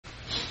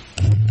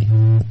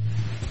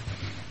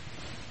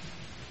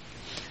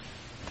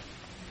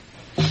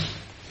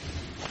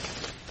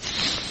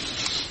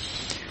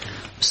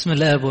بسم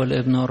الله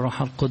والابن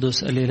والروح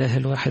القدس الإله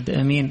الواحد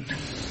آمين.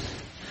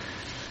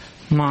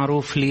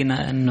 معروف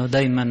لينا أنه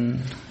دايما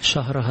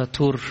شهر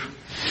هاتور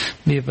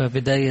بيبقى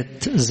بداية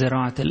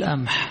زراعة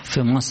القمح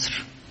في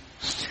مصر،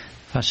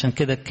 فعشان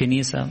كده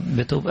الكنيسة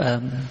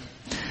بتبقى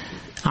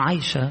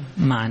عايشة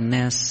مع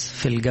الناس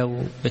في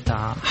الجو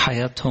بتاع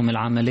حياتهم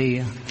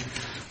العملية.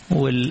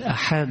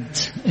 والأحد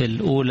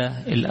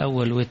الأولى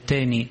الأول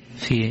والثاني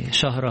في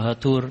شهر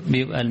هاتور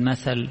بيبقى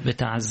المثل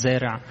بتاع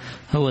الزارع،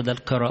 هو ده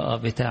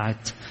القراءة بتاعة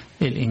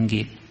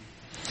الإنجيل.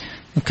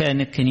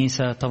 وكان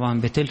الكنيسة طبعا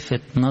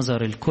بتلفت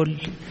نظر الكل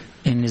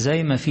إن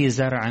زي ما في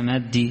زرع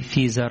مادي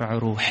في زرع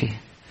روحي،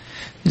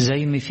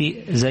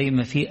 زي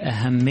ما في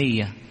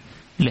أهمية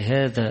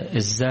لهذا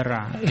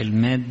الزرع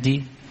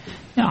المادي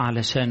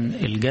علشان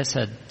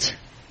الجسد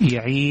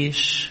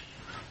يعيش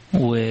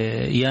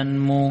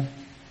وينمو،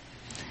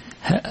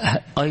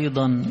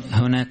 أيضا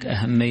هناك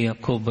أهمية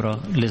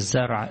كبرى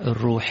للزرع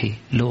الروحي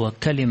اللي هو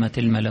كلمة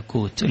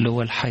الملكوت اللي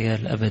هو الحياة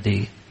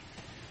الأبدية.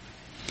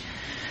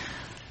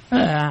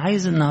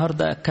 عايز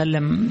النهاردة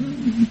أتكلم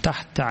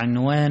تحت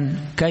عنوان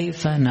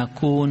كيف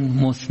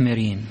نكون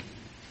مثمرين.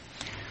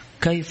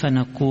 كيف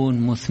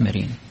نكون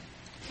مثمرين؟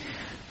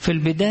 في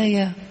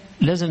البداية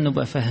لازم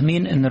نبقى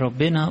فاهمين أن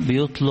ربنا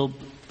بيطلب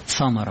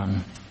ثمرا.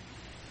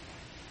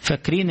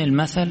 فاكرين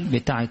المثل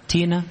بتاع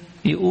التينة؟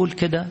 يقول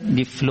كده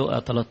دي في لوقا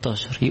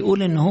 13،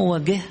 يقول ان هو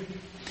جه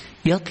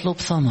يطلب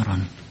ثمرا.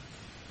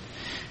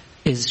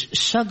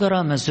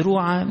 الشجرة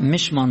مزروعة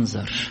مش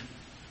منظر.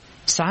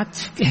 ساعات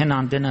هنا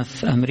عندنا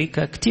في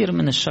أمريكا كتير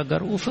من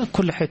الشجر وفي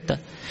كل حتة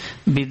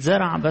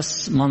بيتزرع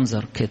بس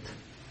منظر كده.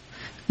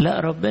 لا،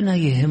 ربنا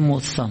يهمه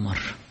الثمر.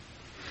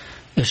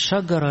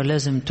 الشجرة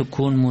لازم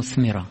تكون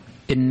مثمرة،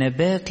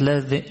 النبات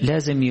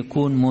لازم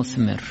يكون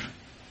مثمر.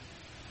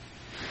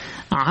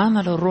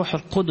 عمل الروح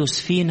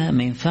القدس فينا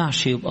ما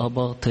ينفعش يبقى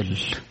باطل،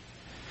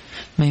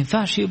 ما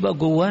ينفعش يبقى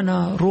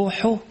جوانا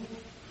روحه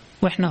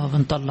واحنا ما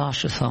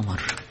بنطلعش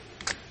ثمر.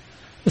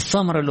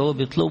 الثمر اللي هو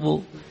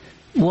بيطلبه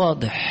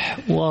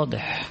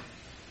واضح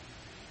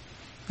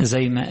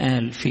زي ما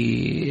قال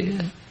في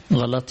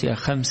غلاطيا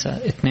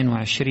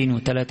 5:22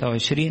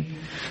 و23: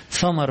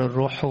 ثمر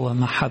الروح هو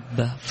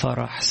محبة،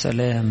 فرح،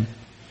 سلام،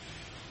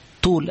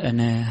 طول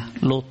أناة،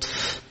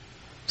 لطف،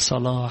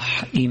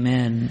 صلاح،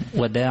 إيمان،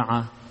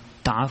 وداعة،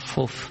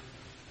 تعفف.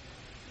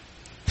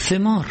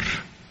 ثمار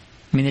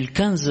من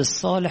الكنز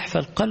الصالح في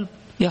القلب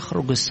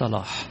يخرج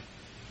الصلاح.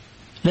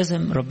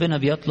 لازم ربنا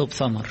بيطلب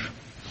ثمر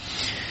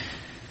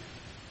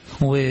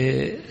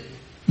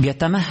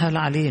وبيتمهل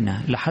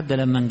علينا لحد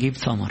لما نجيب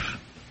ثمر.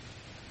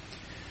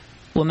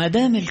 وما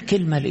دام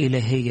الكلمة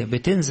الإلهية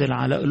بتنزل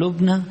على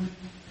قلوبنا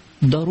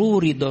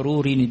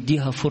ضروري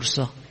نديها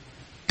فرصة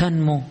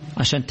تنمو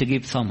عشان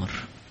تجيب ثمر.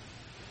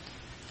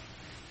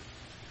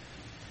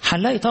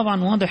 هنلاقي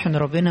طبعا واضح ان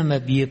ربنا ما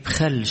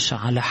بيبخلش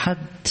على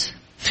حد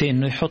في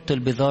انه يحط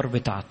البذار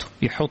بتاعته،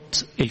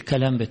 يحط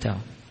الكلام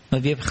بتاعه، ما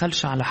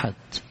بيبخلش على حد.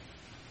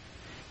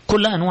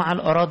 كل انواع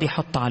الاراضي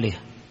حط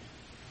عليها،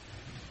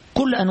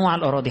 كل انواع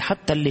الاراضي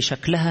حتى اللي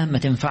شكلها ما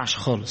تنفعش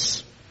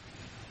خالص.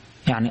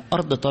 يعني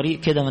ارض طريق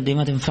كده دي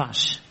ما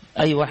تنفعش.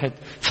 اي واحد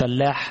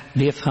فلاح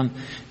بيفهم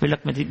يقول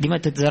لك دي ما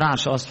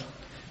تتزرعش اصلا،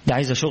 دي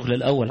عايزة شغل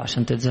الأول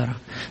عشان تتزرع.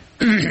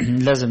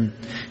 لازم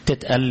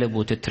تتقلب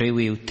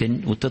وتتروي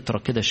وتطرى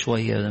كده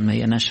شوية لما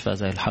هي ناشفة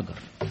زي الحجر.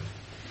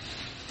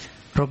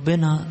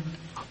 ربنا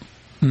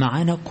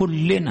معانا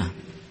كلنا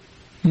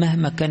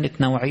مهما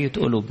كانت نوعية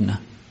قلوبنا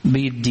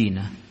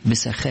بيدينا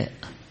بسخاء.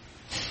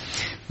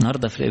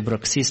 النهاردة في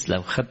الإبراكسيس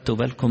لو خدتوا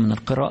بالكم من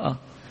القراءة،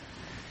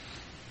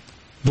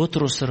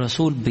 بطرس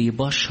الرسول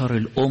بيبشر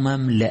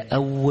الأمم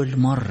لأول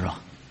مرة،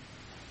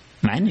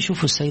 مع ان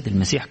شوفوا السيد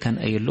المسيح كان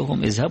قايل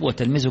لهم اذهبوا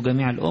وتلمذوا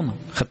جميع الامم.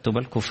 خدتوا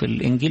بالكم في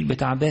الانجيل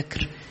بتاع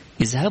باكر: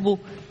 اذهبوا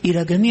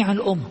الى جميع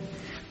الامم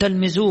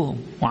تلمذوهم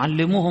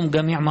وعلموهم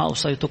جميع ما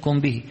اوصيتكم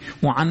به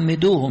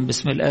وعمدوهم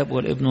باسم الاب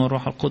والابن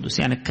والروح القدس.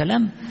 يعني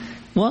الكلام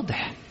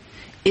واضح.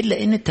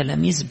 الا ان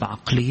التلاميذ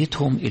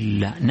بعقليتهم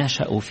اللي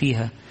نشأوا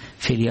فيها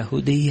في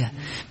اليهودية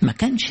ما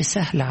كانش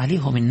سهل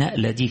عليهم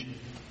النقلة دي،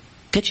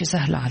 كانش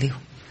سهل عليهم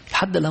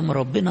لحد لما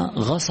ربنا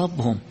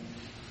غصبهم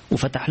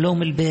وفتح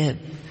لهم الباب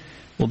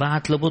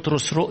وبعت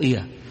لبطرس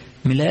رؤية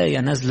ملاية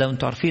نازلة،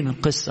 وانتوا عارفين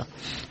القصة،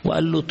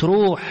 وقال له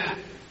تروح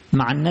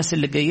مع الناس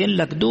اللي جايين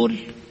لك دول،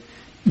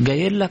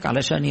 جايين لك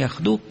علشان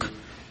ياخدوك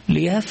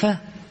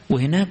ليافا،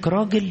 وهناك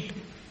راجل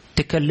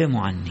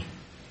تكلموا عني.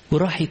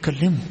 وراح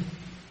يكلمه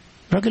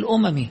راجل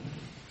أممي،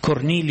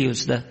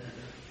 كورنيليوس ده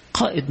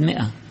قائد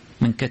 100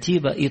 من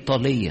كتيبة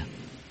إيطالية،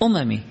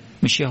 أممي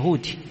مش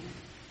يهودي.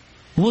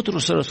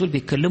 بطرس الرسول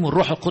بيتكلموا،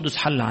 الروح القدس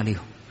حل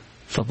عليهم.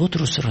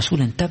 فبطرس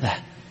الرسول انتبه،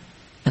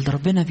 قال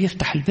ربنا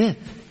بيفتح الباب،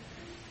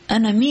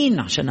 أنا مين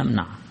عشان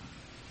أمنع؟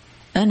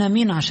 أنا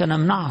مين عشان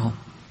أمنعهم؟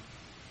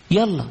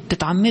 يلا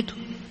تتعمدوا.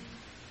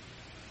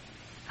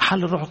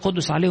 حل الروح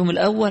القدس عليهم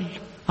الأول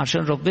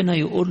عشان ربنا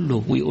يقول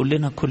له ويقول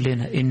لنا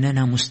كلنا إن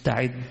أنا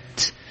مستعد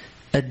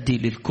أدي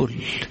للكل،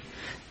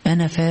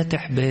 أنا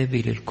فاتح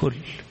بابي للكل،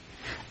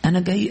 أنا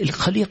جاي.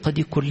 الخليقة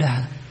دي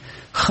كلها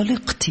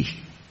خليقتي،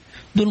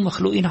 دول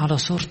مخلوقين على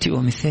صورتي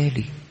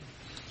ومثالي،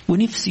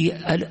 ونفسي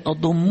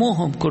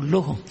أضمهم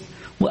كلهم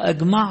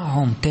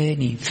وأجمعهم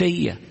تاني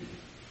فيا،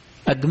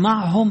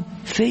 أجمعهم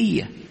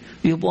فيا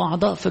يبقوا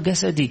أعضاء في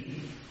جسدي،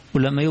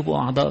 ولما يبقوا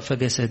أعضاء في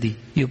جسدي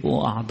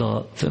يبقوا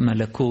أعضاء في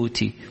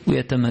ملكوتي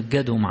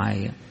ويتمجدوا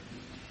معايا.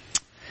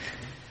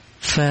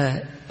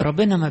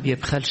 فربنا ما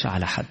بيبخلش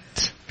على حد،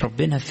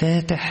 ربنا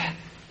فاتح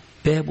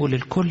بابه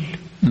للكل،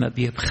 ما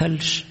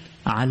بيبخلش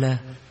على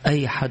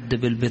أي حد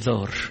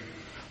بالبذار.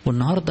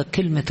 والنهاردة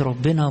كلمة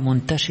ربنا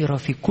منتشرة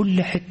في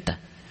كل حتة،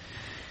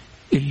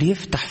 اللي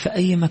يفتح في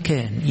أي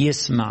مكان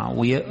يسمع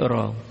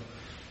ويقرأ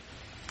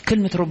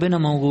كلمة ربنا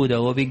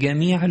موجودة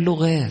وبجميع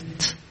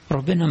اللغات.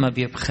 ربنا ما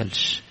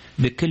بيبخلش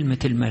بكلمة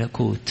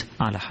الملكوت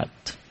على حد.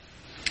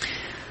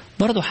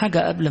 برضو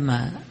حاجة قبل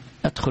ما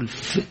أدخل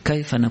في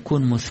كيف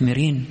نكون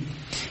مثمرين،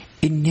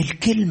 إن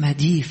الكلمة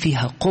دي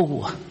فيها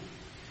قوة،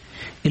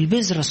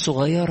 البذرة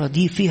الصغيرة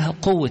دي فيها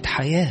قوة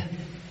حياة،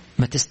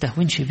 ما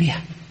تستهونش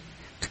بيها.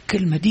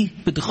 الكلمة دي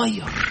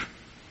بتغير،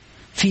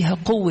 فيها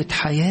قوة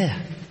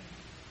حياة،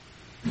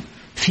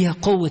 فيها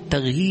قوة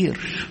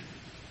تغيير،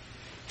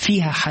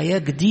 فيها حياة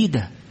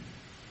جديدة.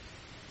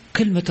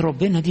 كلمة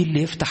ربنا دي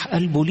اللي يفتح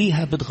قلبه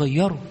ليها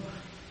بتغيره،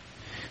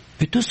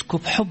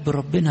 بتسكب حب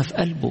ربنا في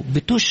قلبه،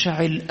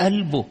 بتشعل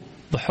قلبه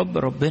بحب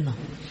ربنا،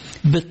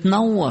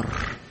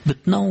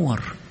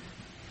 بتنور.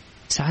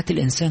 ساعات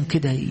الإنسان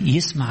كده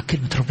يسمع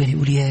كلمة ربنا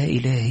يقول يا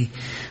إلهي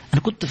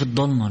أنا كنت في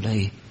الضلمة،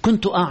 ليه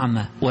كنت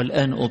أعمى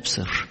والآن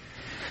أبصر.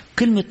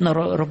 كلمة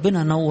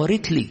ربنا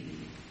نورت لي.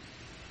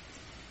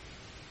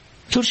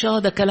 تقولش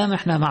ده كلام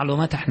احنا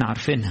معلومات احنا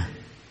عارفينها.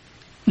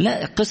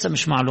 لا، القصة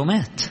مش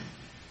معلومات.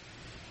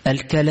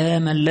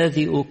 الكلام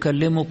الذي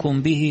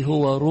أكلمكم به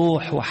هو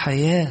روح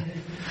وحياة،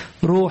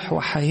 روح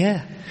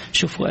وحياة.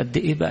 شوفوا قد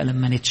إيه بقى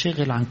لما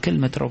نتشغل عن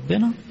كلمة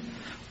ربنا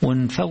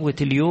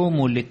ونفوت اليوم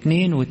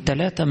والاثنين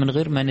والثلاثة من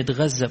غير ما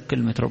نتغذى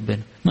بكلمة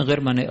ربنا، من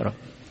غير ما نقرأ.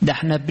 ده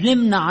احنا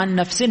بنمنع عن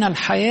نفسنا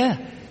الحياة،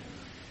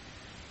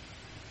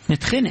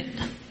 نتخنق،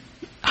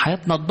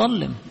 حياتنا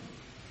تضلم.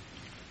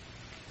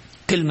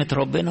 كلمة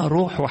ربنا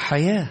روح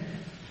وحياة،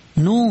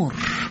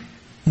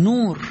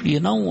 نور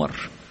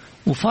ينور،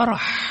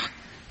 وفرح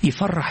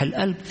يفرح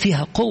القلب،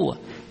 فيها قوة.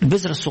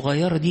 البذرة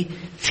الصغيرة دي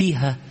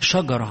فيها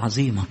شجرة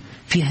عظيمة،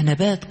 فيها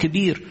نبات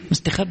كبير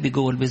مستخبي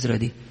جوه البذرة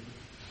دي.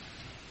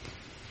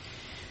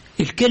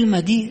 الكلمة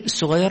دي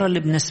الصغيرة اللي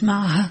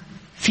بنسمعها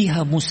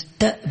فيها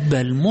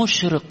مستقبل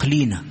مشرق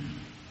لينا.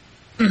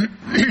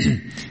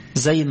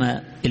 زي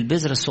ما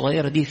البذرة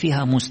الصغيرة دي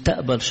فيها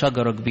مستقبل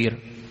شجرة كبيرة،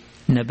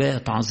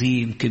 نبات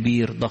عظيم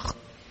كبير ضخم.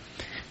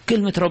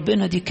 كلمة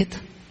ربنا دي كده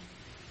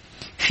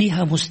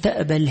فيها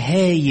مستقبل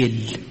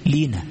هايل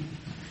لينا،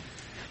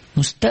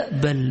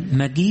 مستقبل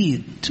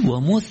مجيد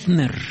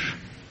ومثمر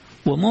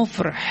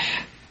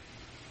ومفرح.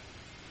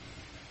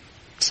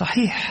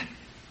 صحيح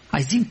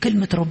عايزين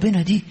كلمة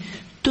ربنا دي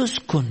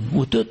تسكن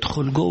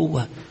وتدخل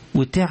جوه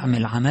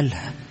وتعمل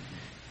عملها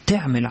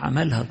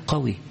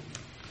القوي.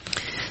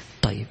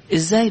 طيب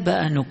ازاي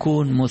بقى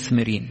نكون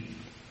مثمرين؟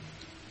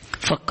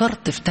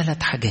 فكرت في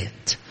 3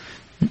 حاجات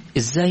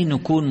ازاي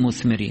نكون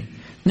مثمرين.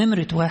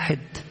 نمرة 1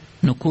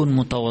 نكون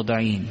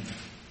متواضعين،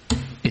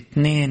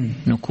 2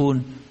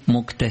 نكون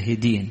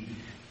مجتهدين،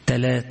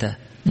 3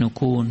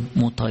 نكون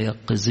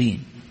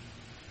متيقظين.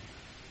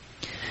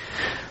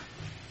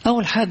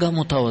 أول حاجة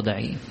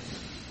متواضعين.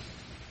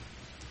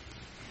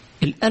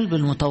 القلب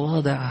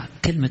المتواضع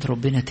كلمة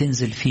ربنا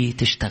تنزل فيه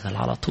تشتغل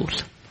على طول.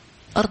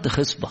 أرض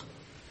خصبة،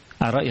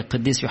 على رأي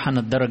القديس يوحنا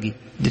الدرجي.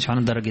 القديس يوحنا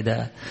الدرجي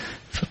ده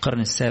في القرن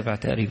السابع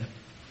تقريبا،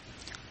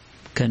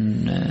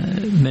 كان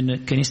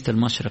من كنيسة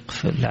المشرق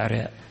في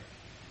العراق،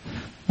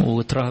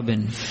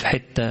 وترهبن في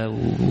حتة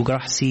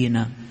وجراح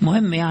سينا.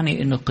 مهم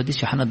يعني إنه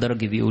القديس يوحنا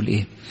الدرجي بيقول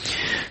إيه؟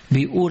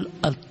 بيقول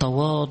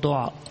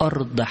التواضع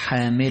أرض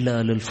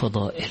حاملة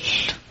للفضائل.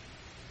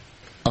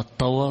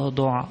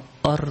 التواضع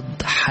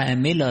أرض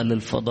حاملة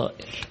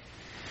للفضائل.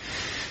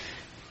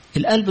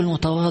 القلب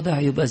المتواضع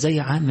يبقى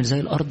عامل زي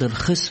الأرض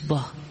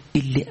الخصبة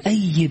اللي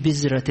أي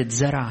بذرة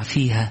تتزرع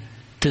فيها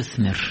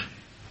تثمر.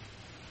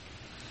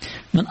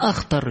 من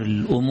أخطر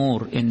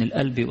الأمور إن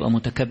القلب يبقى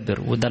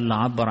متكبر، وده اللي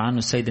عبر عنه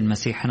السيد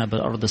المسيح هنا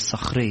بالأرض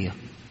الصخرية.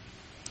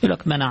 يقول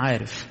لك ما أنا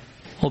عارف،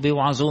 هو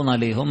بيوعظونا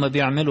ليه؟ هم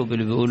بيعملوا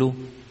باللي بيقولوه،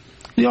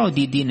 ويقعد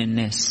يدين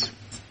الناس.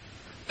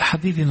 يا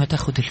حبيبي ما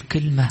تاخد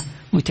الكلمة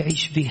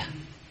وتعيش بيها،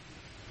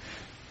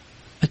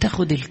 ما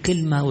تاخد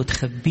الكلمة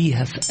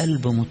وتخبيها في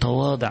قلب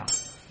متواضع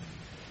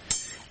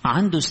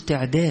عنده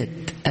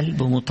استعداد.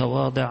 قلب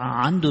متواضع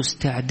عنده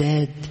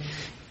استعداد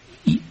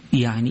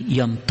يعني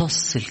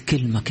يمتص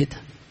الكلمة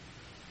كده.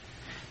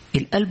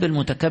 القلب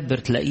المتكبر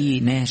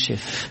تلاقيه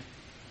ناشف،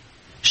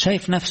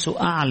 شايف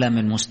نفسه أعلى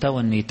من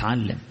مستوى أنه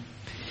يتعلم،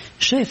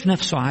 شايف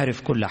نفسه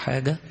عارف كل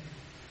حاجة،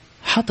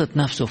 حطت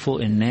نفسه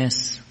فوق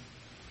الناس،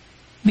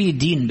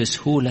 بيدين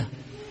بسهولة،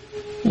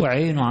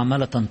 وعينه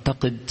عمالة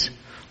تنتقد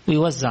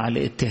ويوزع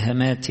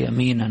الاتهامات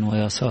يمينا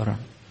ويسارا.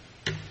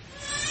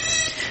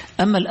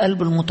 أما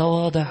القلب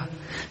المتواضع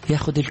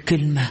ياخد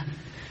الكلمة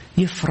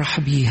يفرح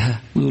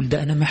بيها ويقول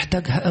ده أنا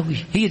محتاجها قوي،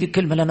 هي دي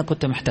الكلمة اللي أنا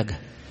كنت محتاجها.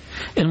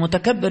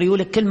 المتكبر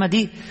يقول الكلمة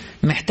دي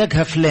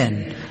محتاجها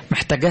فلان،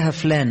 محتاجها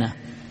فلانة،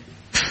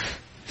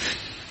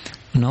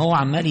 إن هو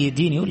عمال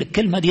يدين يقول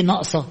الكلمة دي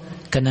ناقصة،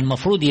 كان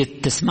المفروض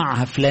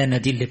تسمعها فلانة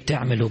دي اللي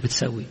بتعمل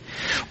وبتسوي،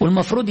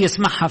 والمفروض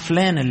يسمعها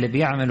فلان اللي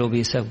بيعمل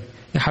وبيسوي.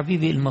 يا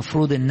حبيبي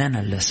المفروض إن أنا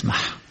اللي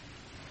أسمعها.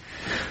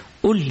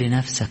 قل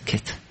لنفسك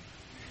كده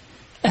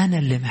أنا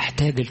اللي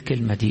محتاج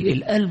الكلمة دي.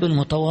 القلب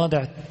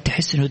المتواضع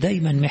تحس إنه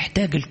دايما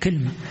محتاج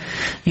الكلمة،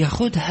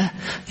 ياخدها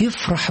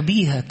يفرح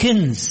بيها،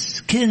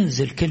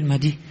 كنز الكلمة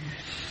دي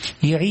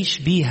يعيش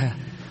بيها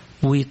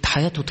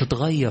وحياته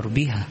تتغير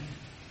بيها،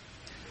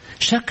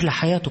 شكل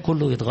حياته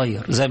كله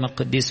يتغير. زي ما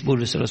القديس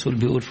بولس الرسول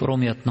بيقول في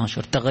رومية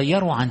 12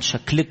 تغيروا عن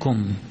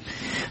شكلكم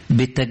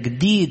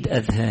بتجديد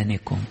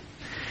أذهانكم.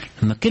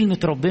 لما كلمة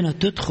ربنا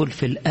تدخل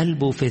في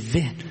القلب وفي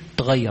الذهن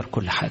تغير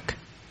كل حاجة.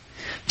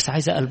 بس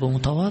عايزة قلب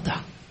متواضع.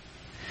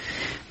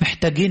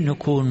 محتاجين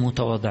نكون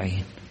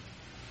متواضعين،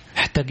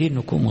 محتاجين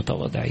نكون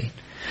متواضعين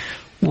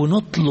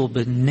ونطلب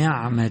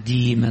النعمة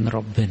دي من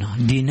ربنا.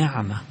 دي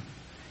نعمة،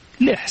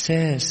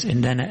 الإحساس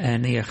إن أنا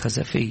آنية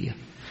خزفية،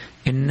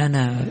 إن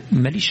أنا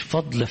ماليش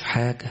فضل في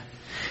حاجة.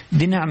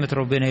 دي نعمة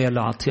ربنا هي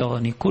اللي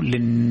عطياني كل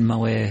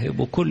المواهب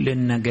وكل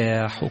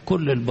النجاح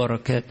وكل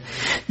البركات.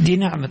 دي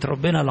نعمة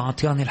ربنا اللي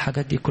عطياني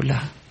الحاجات دي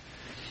كلها،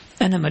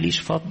 أنا ماليش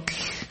فضل.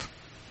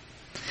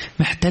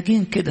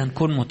 محتاجين كده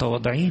نكون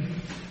متواضعين،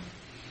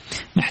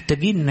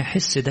 محتاجين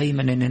نحس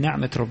دايما إن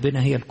نعمة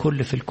ربنا هي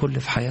الكل في الكل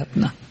في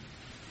حياتنا.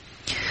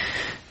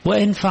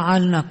 وإن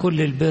فعلنا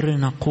كل البر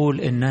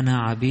نقول إننا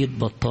عبيد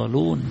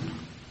بطالون،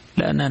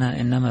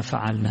 لأننا إنما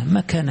فعلنا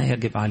ما كان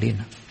يجب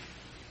علينا.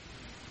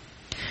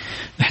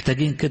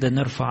 محتاجين كده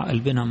نرفع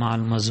قلبنا مع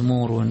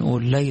المزمور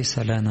ونقول ليس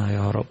لنا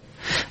يا رب،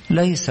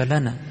 ليس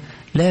لنا،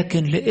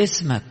 لكن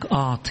لاسمك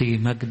أعطي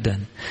مجدا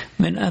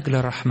من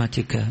أجل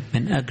رحمتك،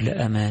 من أجل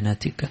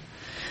أمانتك.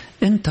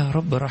 أنت يا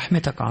رب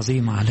رحمتك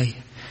عظيمة علي،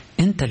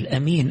 أنت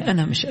الأمين،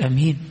 أنا مش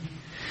أمين،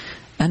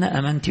 أنا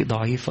أمانتي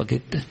ضعيفة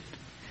جدا.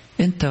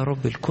 أنت يا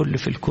رب الكل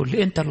في الكل،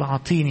 أنت اللي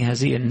عطيني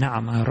هذه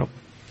النعمة يا رب.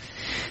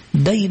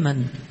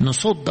 دايما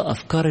نصد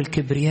أفكار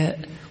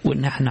الكبرياء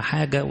وإن احنا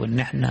حاجة وإن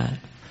احنا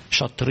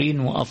شاطرين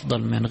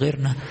وأفضل من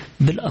غيرنا.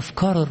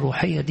 بالأفكار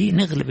الروحية دي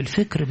نغلب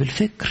الفكر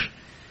بالفكر،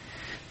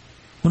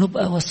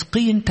 ونبقى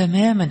واثقين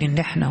تماما إن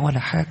احنا ولا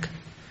حاجة.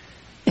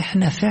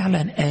 احنا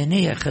فعلا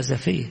آنية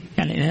خزفية.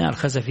 يعني الآنية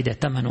الخزفي ده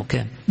ثمنه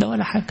كام؟ ده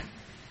ولا حاجة،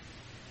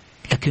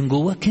 لكن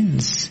جواه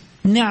كنز.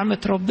 نعمة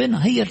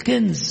ربنا هي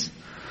الكنز،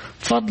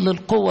 فضل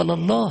القوة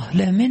لله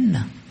لا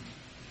منا.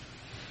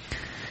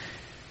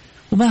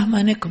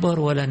 ومهما نكبر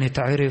ولا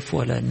نتعرف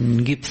ولا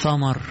نجيب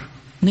ثمر،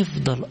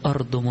 نفضل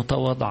أرض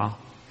متواضعة،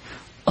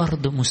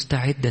 أرض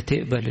مستعدة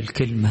تقبل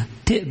الكلمة،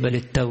 تقبل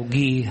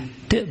التوجيه،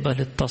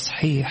 تقبل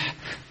التصحيح،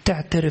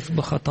 تعترف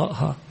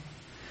بخطأها.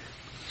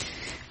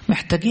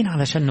 محتاجين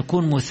علشان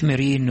نكون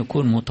مثمرين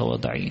نكون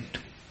متواضعين.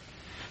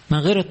 من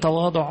غير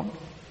التواضع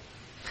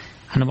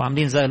هنبقى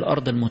عاملين زي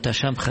الأرض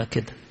المتشامخة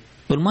كده،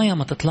 والمية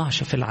ما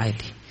تطلعش في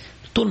العالي.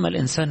 طول ما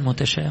الإنسان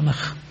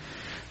متشامخ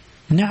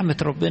نعمة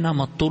ربنا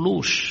ما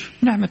تطلوش.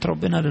 نعمة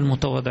ربنا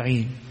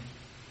للمتواضعين،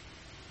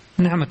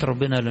 نعمة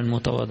ربنا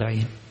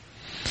للمتواضعين.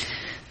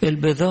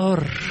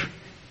 البذار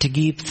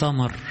تجيب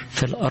ثمر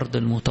في الأرض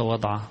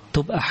المتواضعة،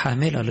 تبقى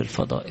حاملة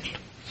للفضائل.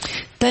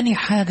 تاني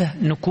حاجة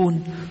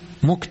نكون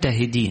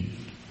مجتهدين.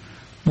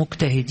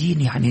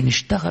 مجتهدين يعني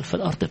نشتغل في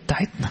الأرض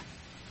بتاعتنا،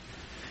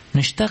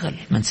 نشتغل،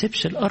 ما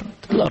نسيبش الأرض.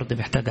 الأرض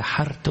محتاجة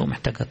حرث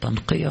ومحتاجة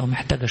تنقية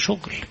ومحتاجة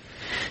شغل.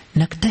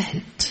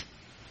 نجتهد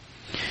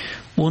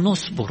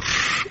ونصبر.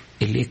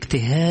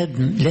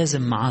 الاجتهاد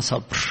لازم معاه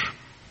صبر،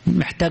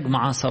 محتاج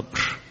معاه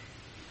صبر.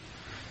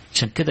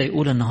 عشان كده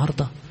يقول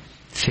النهاردة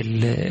في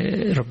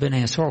ربنا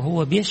يسوع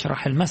هو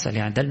بيشرح المثل،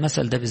 يعني ده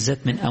المثل ده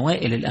بالذات من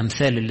أوائل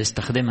الأمثال اللي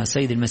استخدمها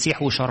السيد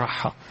المسيح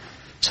وشرحها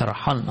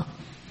لنا.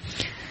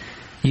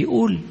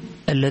 يقول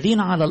الذين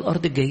على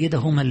الأرض الجيدة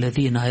هم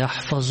الذين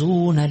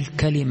يحفظون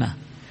الكلمة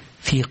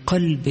في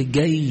قلب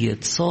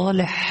جيد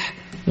صالح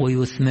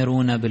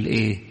ويثمرون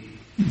بالإيه؟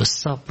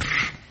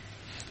 بالصبر.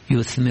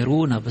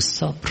 يثمرون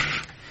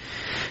بالصبر.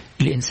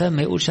 الإنسان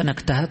ما يقولش أنا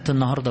اجتهدت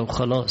النهاردة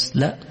وخلاص،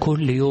 لا،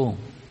 كل يوم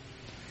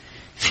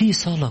في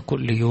صلاة،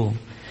 كل يوم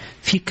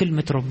في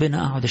كلمة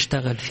ربنا أقعد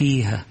أشتغل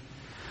فيها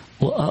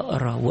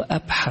وأقرأ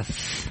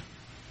وأبحث.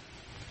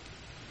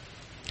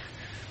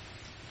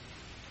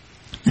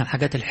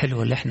 الحاجات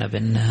الحلوة اللي احنا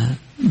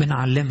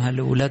بنعلمها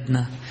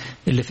لأولادنا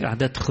اللي في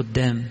إعداد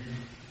خدام،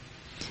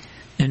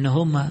 إن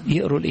هم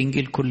يقروا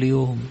الإنجيل كل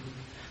يوم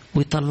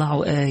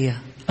ويطلعوا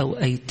آية أو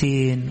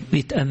آيتين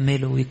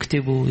ويتأملوا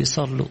ويكتبوا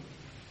ويصلوا.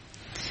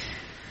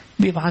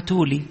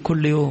 بيبعتوا لي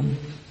كل يوم،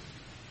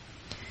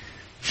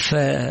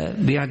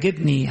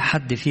 فبيعجبني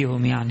حد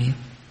فيهم يعني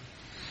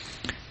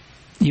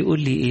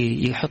يقول لي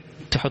إيه،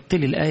 تحط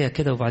لي الآية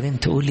كده وبعدين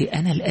تقول لي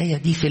أنا الآية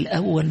دي في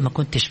الأول ما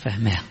كنتش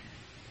فاهمها،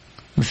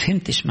 ما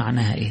فهمتش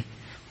معناها إيه،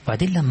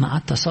 وبعدين لما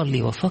قعدت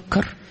أصلي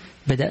وأفكر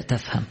بدأت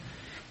أفهم،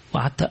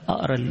 وقعدت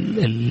أقرأ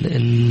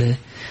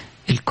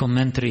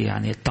الكومنتري،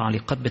 يعني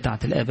التعليقات بتاعة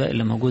الآباء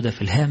اللي موجودة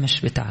في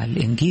الهامش بتاع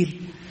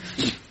الإنجيل،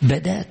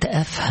 بدأت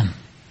أفهم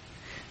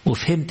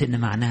وفهمت إن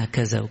معناها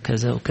كذا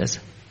وكذا وكذا.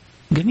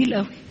 جميل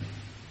قوي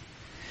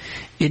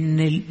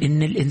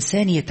إن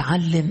الإنسان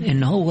يتعلم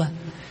إن هو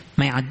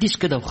ما يعديش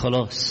كده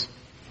وخلاص،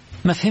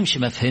 ما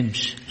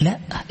فهمش. لا،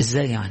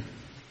 إزاي يعني؟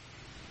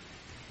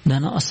 ده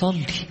أنا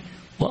أصلي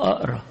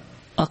وأقرأ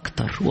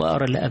أكتر،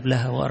 وأقرأ اللي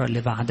قبلها وأقرأ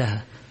اللي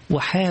بعدها،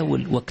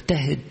 وحاول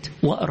واجتهد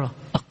وأقرأ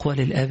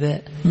أقوال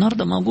الآباء.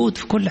 النهاردة موجود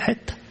في كل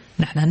حتة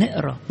إن احنا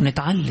نقرأ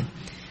ونتعلم.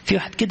 في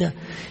واحد كده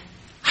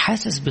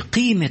حاسس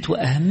بقيمة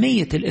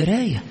وأهمية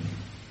القراية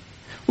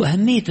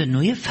وأهمية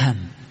إنه يفهم،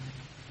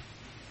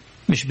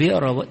 مش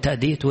بيقرأ وقت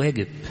أدية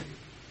واجب،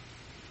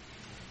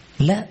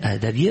 لا،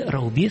 ده بيقرأ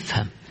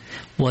وبيفهم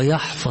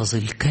ويحفظ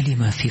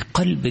الكلمة في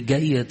قلب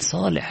جيد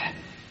صالح،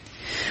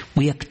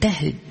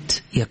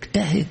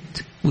 ويجتهد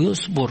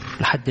ويصبر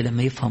لحد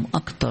لما يفهم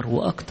أكتر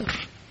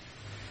وأكتر.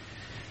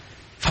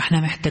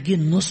 فاحنا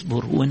محتاجين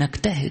نصبر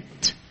ونجتهد.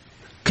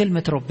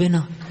 كلمة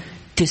ربنا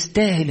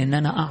تستاهل ان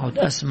انا اقعد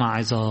اسمع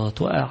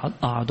عظات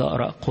واقعد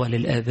اقرا اقوال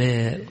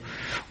الاباء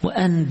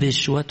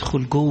وانبش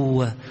وادخل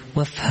جوه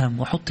وافهم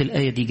واحط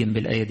الايه دي جنب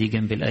الايه دي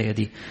جنب الايه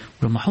دي،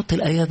 ولما احط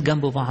الايات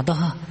جنب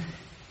بعضها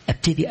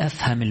ابتدي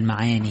افهم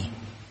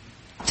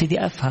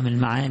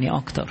المعاني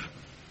اكتر.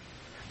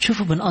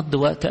 شوفوا بنقضي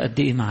وقت قد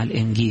ايه مع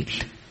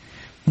الانجيل.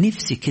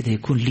 نفسي كده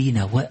يكون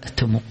لينا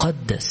وقت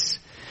مقدس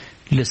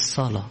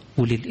للصلاة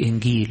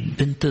وللإنجيل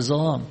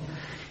بانتظام.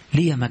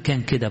 ليا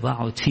مكان كده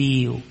بقعد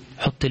فيه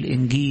وحط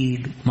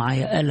الإنجيل،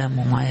 ومعايا قلم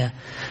ومعايا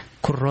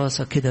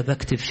كراسة كده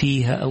بكتب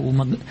فيها،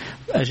 أو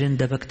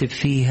أجندة بكتب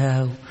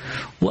فيها،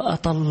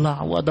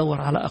 وأطلع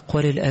وأدور على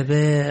أقوال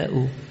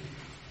الآباء،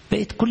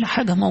 بقيت كل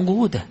حاجة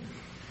موجودة.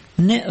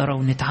 نقرأ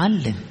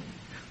ونتعلم،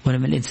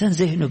 ولما الإنسان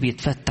ذهنه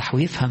بيتفتح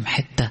ويفهم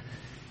حتة،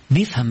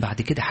 بيفهم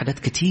بعد كده حاجات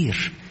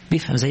كتير،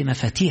 بيفهم زي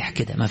مفاتيح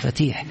كده،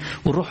 مفاتيح،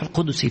 والروح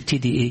القدس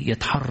يبتدي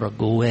يتحرك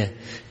جواه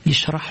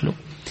يشرح له.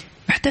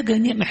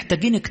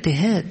 محتاجين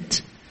اجتهاد.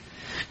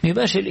 ما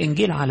يبقاش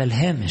الإنجيل على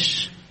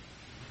الهامش،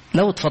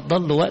 لو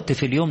تفضل له وقت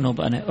في اليوم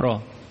نبقى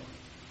نقراه.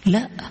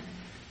 لا،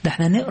 ده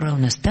احنا نقرأ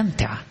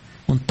ونستمتع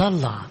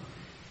ونطلع.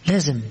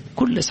 لازم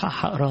كل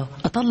إصحاح أقراه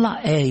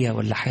أطلع آية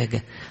ولا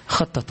حاجة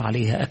أخطط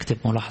عليها، أكتب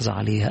ملاحظة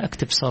عليها،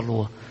 أكتب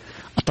صلوة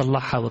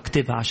أطلعها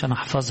واكتبها عشان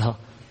أحفظها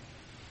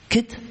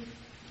كده.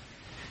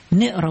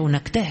 نقرأ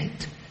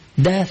ونجتهد.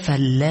 ده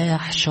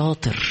فلاح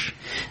شاطر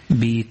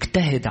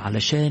بيجتهد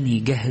علشان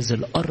يجهز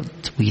الأرض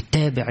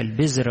ويتابع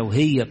البذرة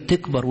وهي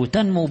بتكبر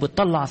وتنمو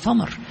وبتطلع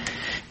ثمر،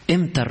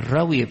 امتى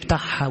الروي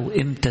بتاعها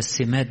وامتى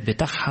السماد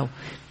بتاعها.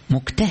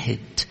 مجتهد،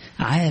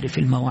 عارف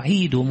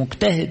المواعيد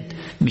ومجتهد،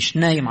 مش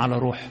نايم على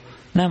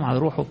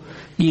روحه.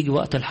 يجي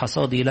وقت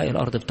الحصاد يلاقي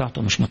الأرض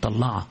بتاعته مش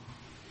مطلعة،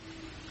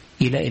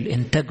 يلاقي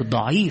الإنتاج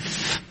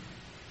ضعيف.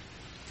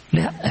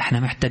 لا، احنا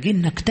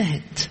محتاجين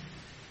نجتهد.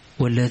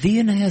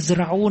 والذين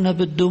يزرعون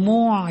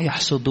بالدموع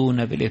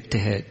يحصدون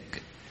بالابتهاج.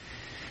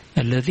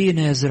 الذين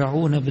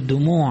يزرعون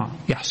بالدموع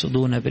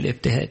يحصدون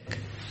بالابتهاج.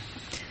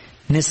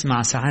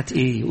 نسمع ساعات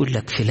ايه يقول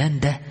لك فلان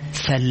ده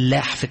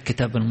فلاح في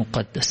الكتاب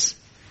المقدس.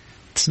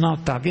 تسمعوا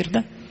التعبير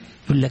ده؟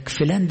 يقول لك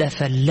فلان ده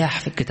فلاح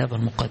في الكتاب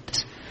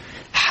المقدس،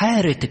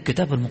 حارت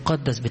الكتاب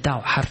المقدس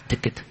بتاعه حارت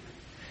كده،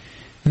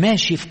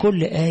 ماشي في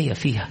كل آية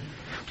فيها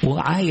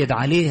وعايد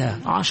عليها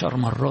 10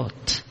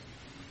 مرات.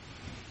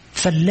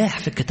 فلاح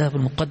في الكتاب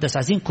المقدس.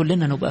 عايزين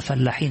كلنا نبقى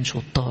فلاحين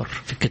شطار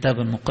في الكتاب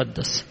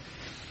المقدس.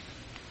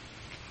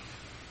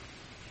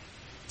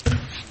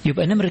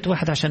 يبقى نمرة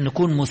 1 عشان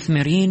نكون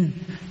مثمرين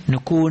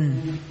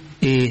نكون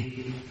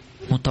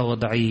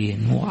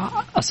متواضعين،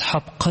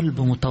 وأصحاب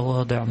قلب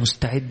متواضع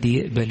مستعد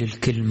يقبل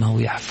الكلمة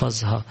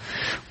ويحفظها،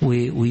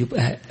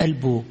 ويبقى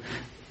قلبه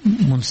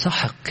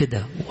منسحق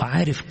كده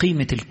وعارف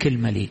قيمة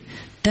الكلمة ليه.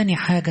 تاني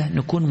حاجة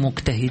نكون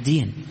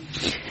مجتهدين.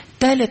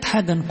 ثالث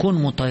حاجة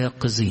نكون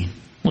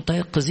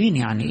متيقظين.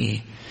 يعني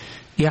ايه؟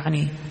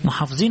 يعني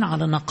محافظين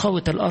على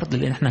نقاوة الأرض،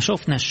 لأن احنا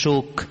شوفنا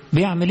الشوك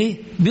بيعمل ايه؟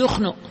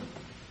 بيخنق.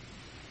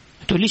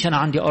 تقوليش أنا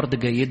عندي أرض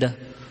جيدة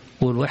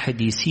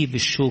والواحد يسيب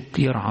الشوك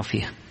يرعى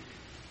فيها.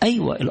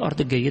 أيوة،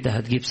 الأرض الجيدة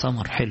هتجيب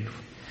ثمر حلو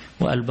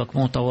وقلبك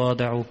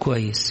متواضع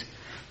وكويس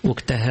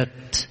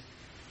واجتهدت،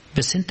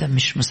 بس انت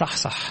مش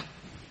مصحصح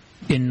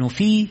انه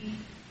في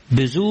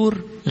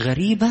بذور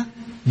غريبة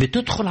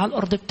بتدخل على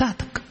الأرض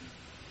بتاعتك.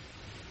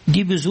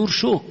 دي بذور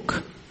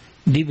شوك،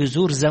 دي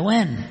بذور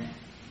زوان.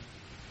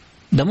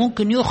 ده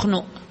ممكن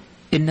يخنق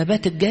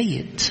النبات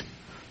الجيد،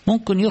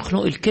 ممكن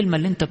يخنق الكلمة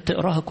اللي انت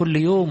بتقراها كل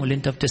يوم واللي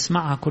انت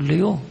بتسمعها كل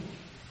يوم.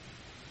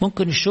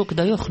 ممكن الشوك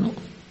ده يخنق.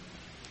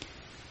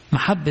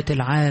 محبة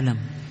العالم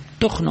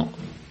تخنق،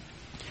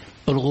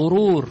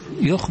 الغرور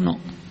يخنق،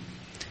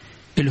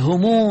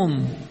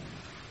 الهموم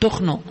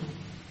تخنق،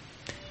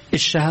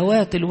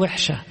 الشهوات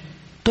الوحشة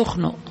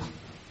تخنق.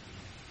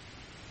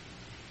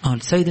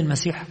 السيد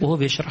المسيح وهو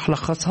بيشرح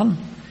لخصها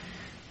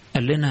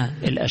قال لنا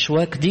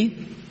الأشواك دي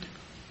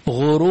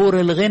غرور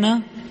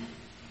الغنى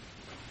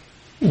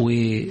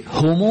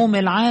وهموم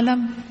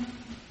العالم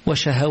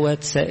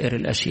وشهوات سائر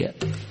الأشياء.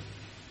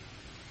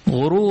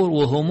 غرور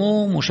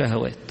وهموم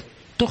وشهوات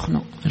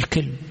تخنق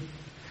الكلمة.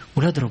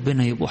 ولاد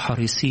ربنا يبقوا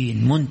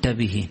حريصين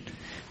منتبهين.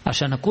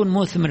 عشان أكون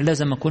مثمر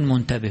لازم أكون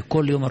منتبه.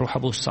 كل يوم أروح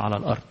أبص على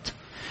الأرض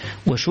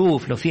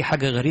وأشوف لو في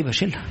حاجة غريبة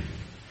شيلها.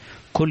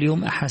 كل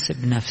يوم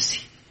أحاسب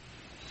نفسي،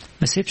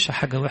 ما سيبش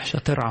حاجة وحشة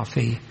ترعى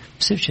فيا، ما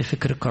سيبش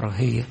فكر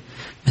كراهية،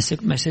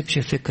 ما سيبش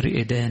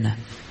فكر إدانة،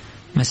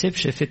 ما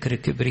سيبش فكر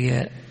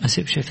كبرياء، ما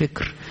سيبش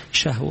فكر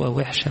شهوة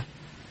وحشة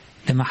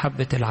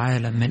لمحبة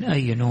العالم من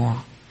أي نوع.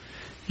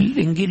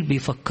 الإنجيل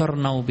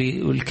بيفكرنا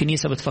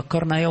والكنيسة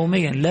بتفكرنا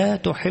يوميا لا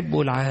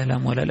تحبوا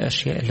العالم ولا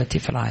الأشياء التي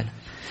في العالم.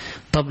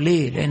 طب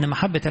ليه؟ لأن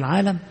محبة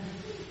العالم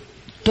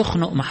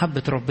تخنق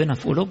محبة ربنا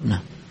في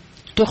قلوبنا،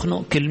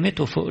 تخنق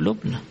كلمته في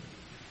قلوبنا.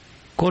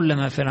 كل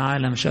ما في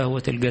العالم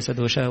شهوة الجسد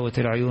وشهوة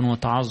العيون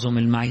وتعظم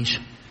المعيشة،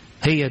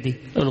 هي دي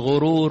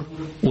الغرور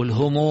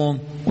والهموم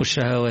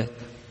والشهوات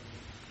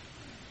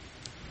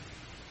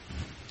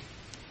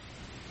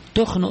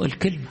تخنق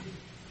الكلمة،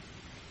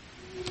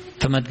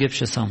 فما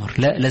تجيبش ثمر.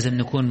 لا، لازم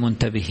نكون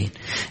منتبهين.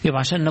 يبقى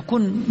عشان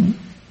نكون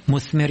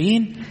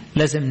مثمرين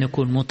لازم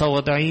نكون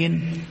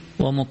متواضعين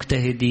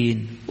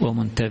ومجتهدين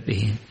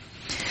ومنتبهين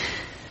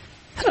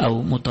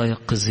أو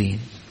متيقظين.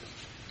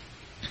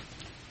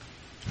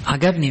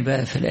 عجبني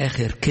بقى في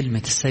الآخر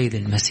كلمة السيد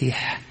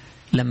المسيح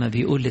لما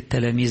بيقول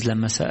للتلاميذ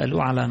لما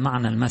سألوا على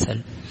معنى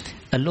المثل،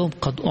 قال لهم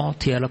قد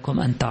أعطي لكم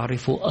أن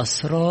تعرفوا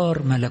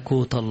أسرار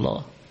ملكوت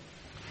الله.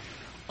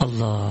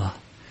 الله،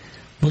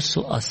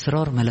 بصوا،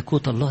 أسرار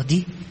ملكوت الله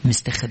دي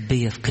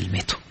مستخبية في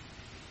كلمته.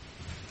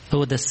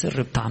 هو ده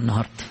السر بتاع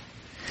النهاردة.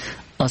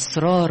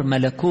 أسرار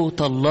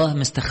ملكوت الله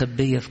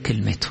مستخبية في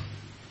كلمته.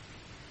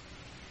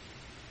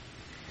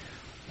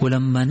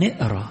 ولما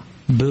نقرأ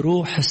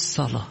بروح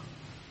الصلاة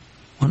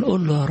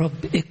ونقول له يا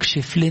رب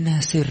اكشف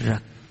لنا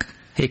سرك،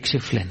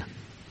 اكشف لنا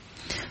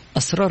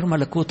أسرار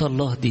ملكوت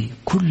الله دي،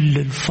 كل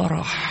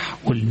الفرح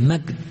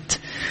والمجد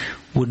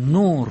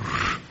والنور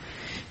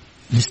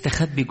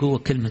مستخبي جوه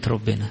كلمة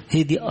ربنا.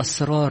 هي دي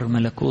أسرار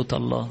ملكوت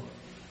الله.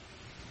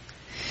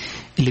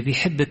 اللي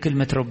بيحب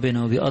كلمة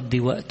ربنا وبيقضي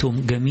وقته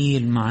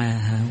جميل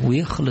معاها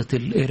ويخلط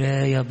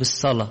القراية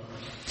بالصلاة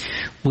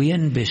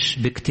وينبش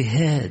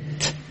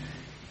باجتهاد،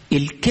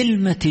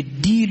 الكلمة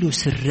تديله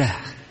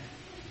سرها،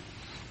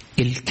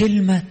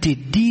 الكلمة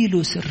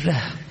تديله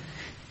سرها،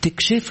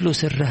 تكشف له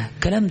سرها.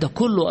 الكلام ده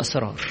كله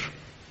أسرار،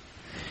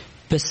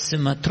 بس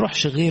ما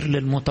تروحش غير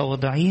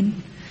للمتواضعين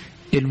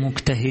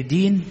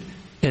المجتهدين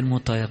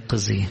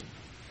المتيقظين.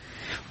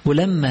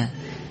 ولما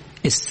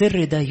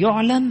السر ده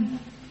يعلن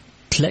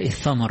تلاقي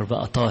الثمر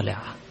بقى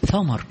طالع،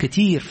 ثمر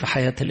كتير في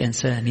حياة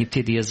الإنسان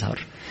يبتدي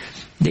يظهر،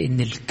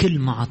 لأن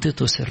الكلمة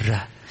عطته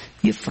سرها،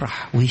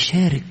 يفرح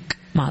ويشارك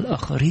مع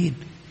الآخرين.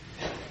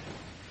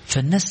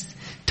 فالناس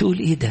تقول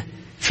إيه ده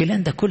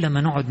فلان ده كل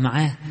ما نقعد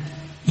معاه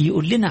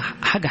يقول لنا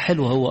حاجة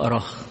حلوة هو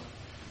أراها،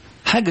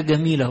 حاجة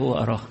جميلة هو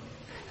أراها،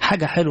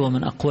 حاجة حلوة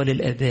من أقوال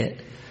الآباء.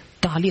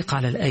 تعليق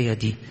على الآية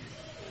دي،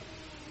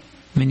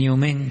 من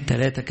يومين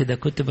 3 كده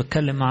كنت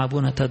بتكلم مع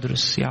أبونا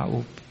تدرس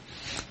يعقوب،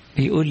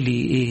 بيقول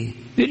لي إيه؟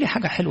 بيقول لي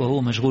حاجة حلوة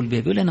هو مشغول بيها.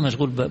 بيقول لي أنا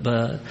مشغول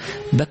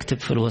بكتب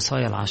في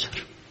الوصايا 10.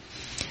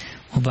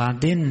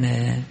 وبعدين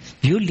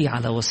بيقول لي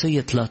على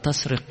وصية لا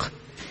تسرق.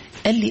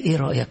 قال لي إيه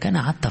رأيك؟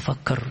 أنا قعدت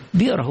أفكر،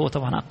 بيقرأ هو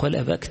طبعا أقوال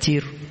آباء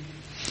كتير،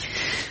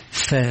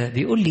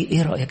 فبيقول لي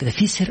إيه رأيك ده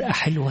في سرقة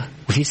حلوة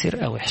وفي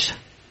سرقة وحشة.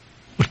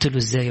 قلت له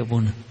إزاي يا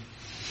ابونا؟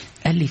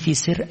 قال لي في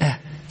سرقة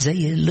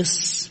زي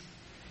اللص،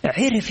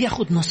 عرف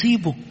ياخد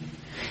نصيبه،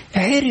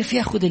 عرف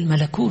ياخد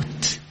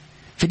الملكوت،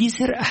 فدي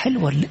سرقة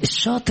حلوة.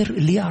 الشاطر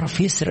اللي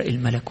يعرف يسرق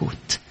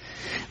الملكوت.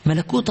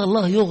 ملكوت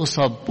الله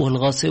يغصب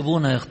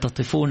والغاصبون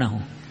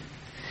يختطفونه.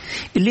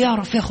 اللي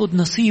يعرف ياخد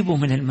نصيبه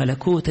من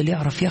الملكوت، اللي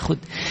يعرف ياخد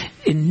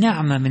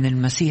النعمة من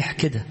المسيح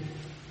كده.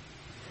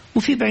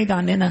 وفي بعيد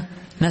عننا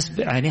ناس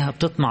عينيها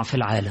بتطمع في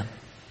العالم،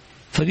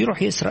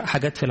 فبيروح يسرق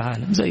حاجات في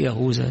العالم زي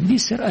يهوذا، دي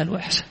السرقة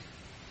الوحشة.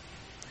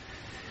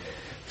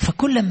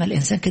 فكل ما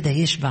الإنسان كده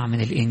يشبع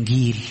من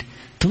الإنجيل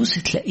تبص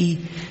تلاقيه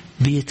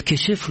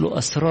بيتكشف له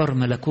أسرار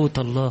ملكوت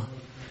الله.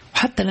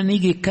 وحتى لما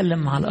يجي يتكلم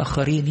مع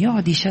الآخرين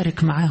يقعد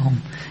يشارك معاهم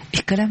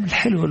الكلام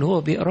الحلو اللي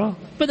هو بيقراه،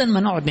 بدل ما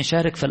نقعد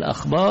نشارك في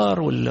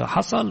الأخبار واللي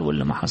حصل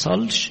واللي ما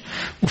حصلش،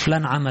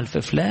 وفلان عمل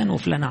في فلان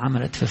وفلان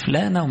عملت في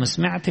فلانة وما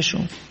سمعتش.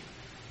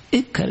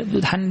 إيه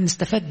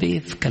هنستفاد بإيه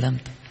في الكلام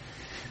ده؟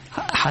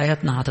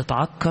 حياتنا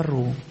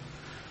هتتعكر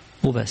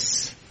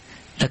وبس.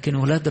 لكن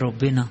ولاد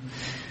ربنا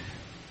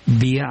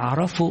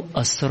بيعرفوا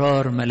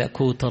أسرار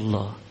ملكوت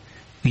الله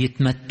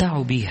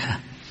ويتمتعوا بيها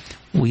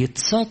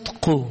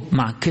ويتصادقوا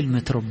مع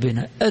كلمة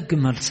ربنا.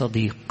 أجمل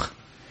صديق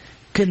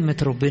كلمة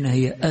ربنا،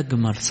 هي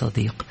أجمل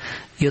صديق.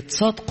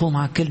 يتصادقوا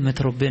مع كلمة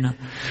ربنا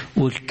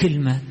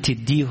والكلمة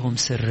تديهم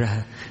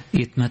سرها،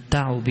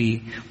 يتمتعوا بيه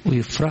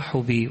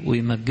ويفرحوا بيه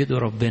ويمجدوا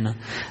ربنا.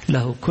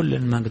 له كل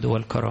المجد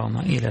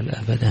والكرامة إلى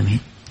الأبد. آمين.